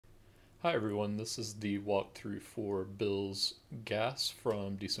Hi everyone, this is the walkthrough for Bill's Gas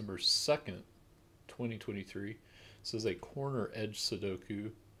from December 2nd, 2023. This is a corner edge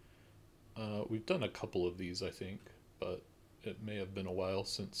Sudoku. We've done a couple of these, I think, but it may have been a while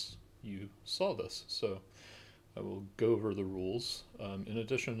since you saw this, so I will go over the rules. In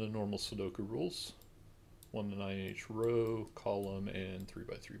addition to normal Sudoku rules, 1 to 9 in each row, column, and 3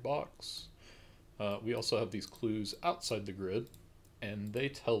 by 3 box. We also have these clues outside the grid, and they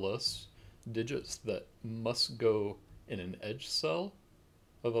tell us digits that must go in an edge cell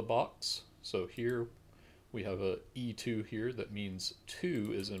of a box. So here we have a E2 here, that means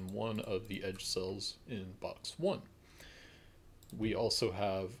 2 is in one of the edge cells in box 1. We also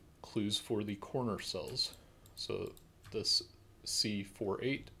have clues for the corner cells. So this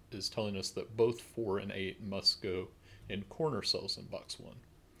C48 is telling us that both 4 and 8 must go in corner cells in box 1.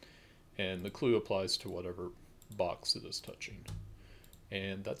 And the clue applies to whatever box it is touching.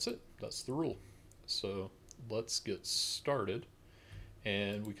 And that's it. That's the rule. So let's get started.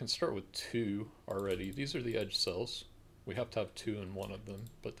 And we can start with 2 already. These are the edge cells. We have to have 2 in one of them,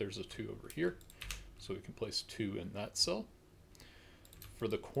 but there's a 2 over here. So we can place 2 in that cell. For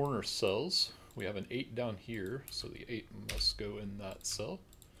the corner cells, we have an 8 down here, so the 8 must go in that cell.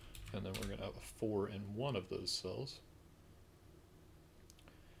 And then we're going to have a 4 in one of those cells.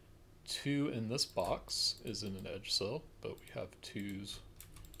 2 in this box is in an edge cell, but we have 2's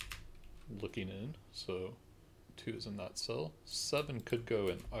looking in, so 2 is in that cell. 7 could go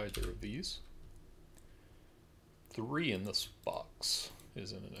in either of these. 3 in this box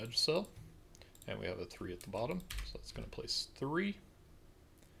is in an edge cell, and we have a 3 at the bottom, so that's going to place 3.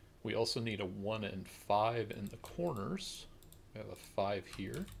 We also need a 1 and 5 in the corners. We have a 5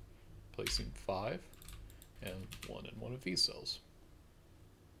 here, placing 5, and 1 in one of these cells.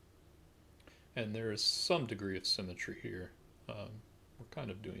 And there is some degree of symmetry here. We're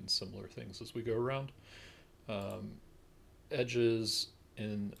kind of doing similar things as we go around. Edges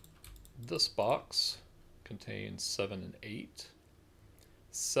in this box contain 7 and 8.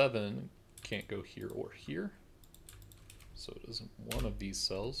 7 can't go here or here, so it isn't one of these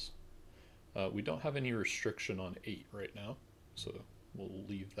cells. We don't have any restriction on 8 right now, so we'll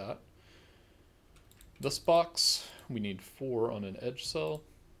leave that. This box, we need 4 on an edge cell.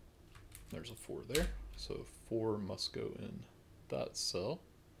 There's a 4 there, so 4 must go in that cell.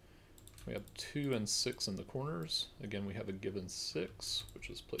 We have 2 and 6 in the corners. Again, we have a given 6, which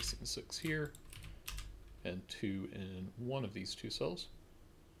is placing 6 here, and 2 in one of these 2 cells.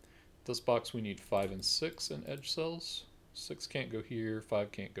 This box, we need 5 and 6 in edge cells. 6 can't go here,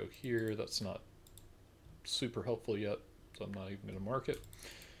 5 can't go here. That's not super helpful yet, so I'm not even going to mark it.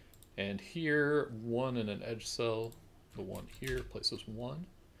 And here, 1 in an edge cell. The 1 here places 1.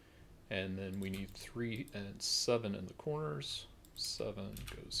 And then we need 3 and 7 in the corners. 7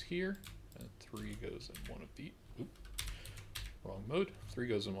 goes here, and 3 goes in one of these. Wrong mode. 3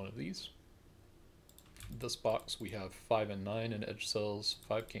 goes in one of these. This box, we have 5 and 9 in edge cells.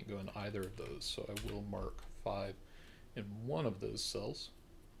 5 can't go in either of those, so I will mark 5 in one of those cells.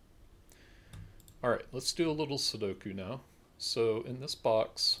 Alright, let's do a little Sudoku now. So in this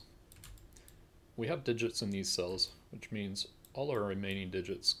box, we have digits in these cells, which means all our remaining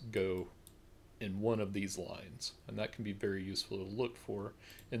digits go in one of these lines, and that can be very useful to look for.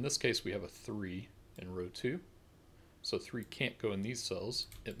 In this case, we have a 3 in row 2, so 3 can't go in these cells.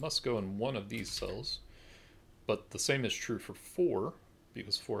 It must go in one of these cells, but the same is true for 4,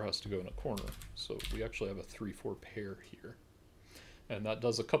 because 4 has to go in a corner. So we actually have a 3-4 pair here, and that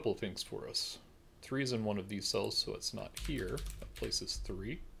does a couple of things for us. 3 is in one of these cells, so it's not here. That places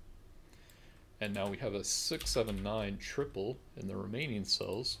 3. And now we have a 6, 7, 9 triple in the remaining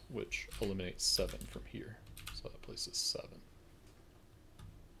cells, which eliminates 7 from here. So that places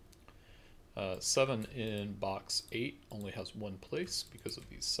 7. 7 in box 8 only has 1 place because of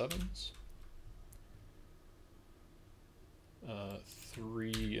these 7s.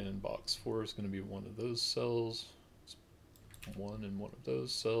 3 in box 4 is going to be one of those cells. It's 1 in one of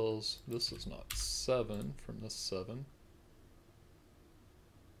those cells. This is not 7 from this 7.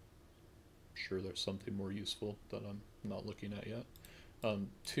 Sure, there's something more useful that I'm not looking at yet.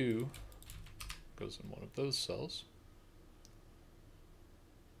 2 goes in one of those cells.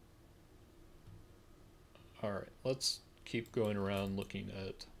 Alright, let's keep going around looking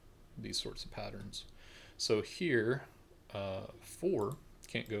at these sorts of patterns. So here, 4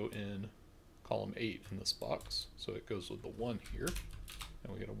 can't go in column 8 in this box, so it goes with the 1 here,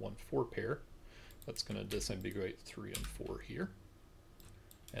 and we get a 1-4 pair. That's going to disambiguate 3 and 4 here,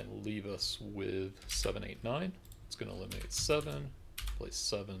 and leave us with 7, 8, 9. It's going to eliminate 7, place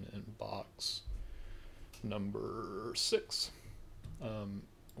 7 in box number 6.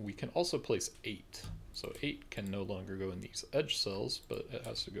 we can also place 8. So 8 can no longer go in these edge cells, but it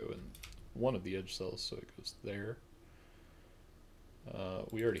has to go in one of the edge cells, so it goes there.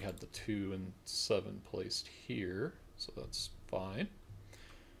 We already had the 2 and 7 placed here, so that's fine.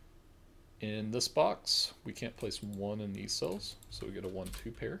 In this box, we can't place 1 in these cells, so we get a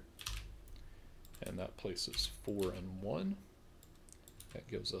 1-2 pair. And that places 4 and 1. That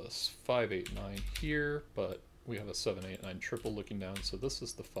gives us 5, 8, 9 here, but we have a 7, 8, 9 triple looking down, so this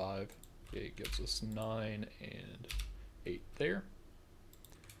is the 5. 8 gives us 9 and 8 there.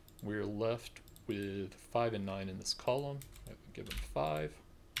 We're left with 5 and 9 in this column. We haven't given 5.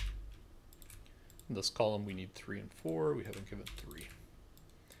 In this column we need 3 and 4. We haven't given 3.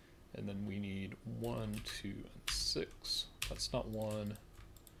 And then we need 1, 2, and 6. That's not 1.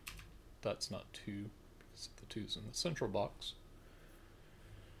 That's not 2, because the 2's in the central box.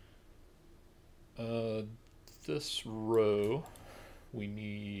 This row, we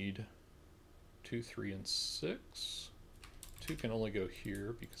need 2, 3, and 6. 2 can only go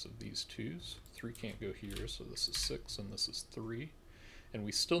here because of these 2's. 3 can't go here, so this is 6 and this is 3. And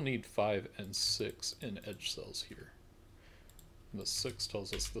we still need 5 and 6 in edge cells here. And the 6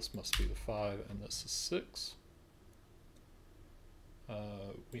 tells us this must be the 5 and this is 6.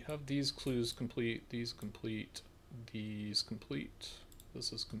 We have these clues complete, these complete, these complete,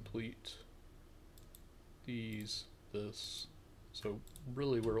 this is complete, these, this. So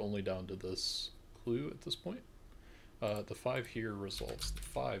really we're only down to this clue at this point. The 5 here resolves the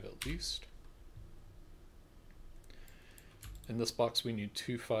 5 at least. In this box we need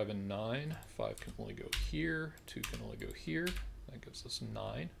 2, 5, and 9. 5 can only go here, 2 can only go here. That gives us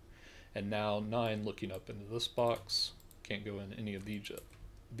 9. And now 9 looking up into this box can't go in any of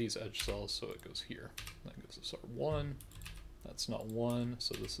these edge cells, so it goes here. That gives us our 1. That's not 1,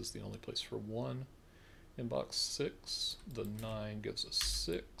 so this is the only place for 1. In box 6, the 9 gives us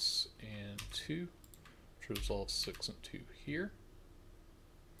 6 and 2, which resolves 6 and 2 here.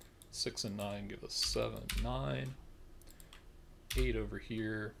 6 and 9 give us 7, 9. 8 over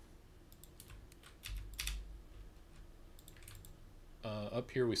here. Up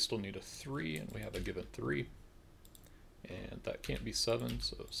here we still need a 3, and we have a given 3. And that can't be 7,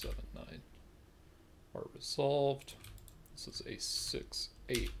 so 7, 9 are resolved. This is a 6,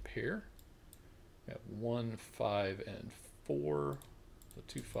 8 pair. We have 1, 5, and 4. The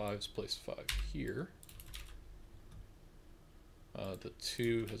 2 5s place 5 here. The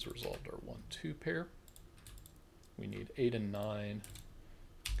 2 has resolved our 1, 2 pair. We need 8 and 9.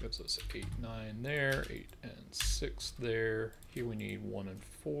 Gives us 8, 9 there, 8 and 6 there. Here we need 1 and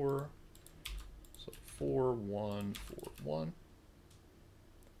 4. So 4, 1, 4, 1.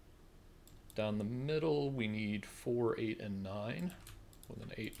 Down the middle, we need 4, 8, and 9, with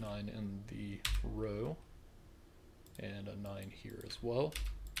an 8, 9 in the row, and a 9 here as well.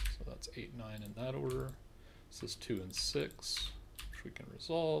 So that's 8, 9 in that order. This is 2 and 6, which we can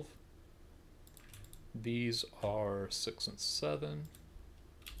resolve. These are 6 and 7.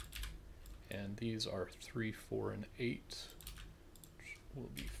 And these are 3, 4, and 8, which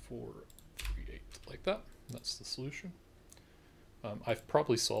will be 4, 3, 8, like that. That's the solution. I've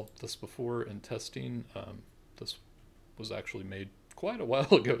probably solved this before in testing. This was actually made quite a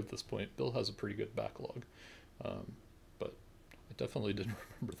while ago at this point. Bill has a pretty good backlog, but I definitely didn't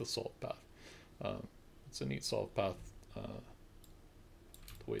remember the solve path. It's a neat solve path,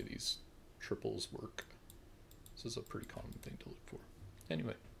 the way these triples work. This is a pretty common thing to look for.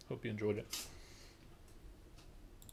 Anyway, hope you enjoyed it.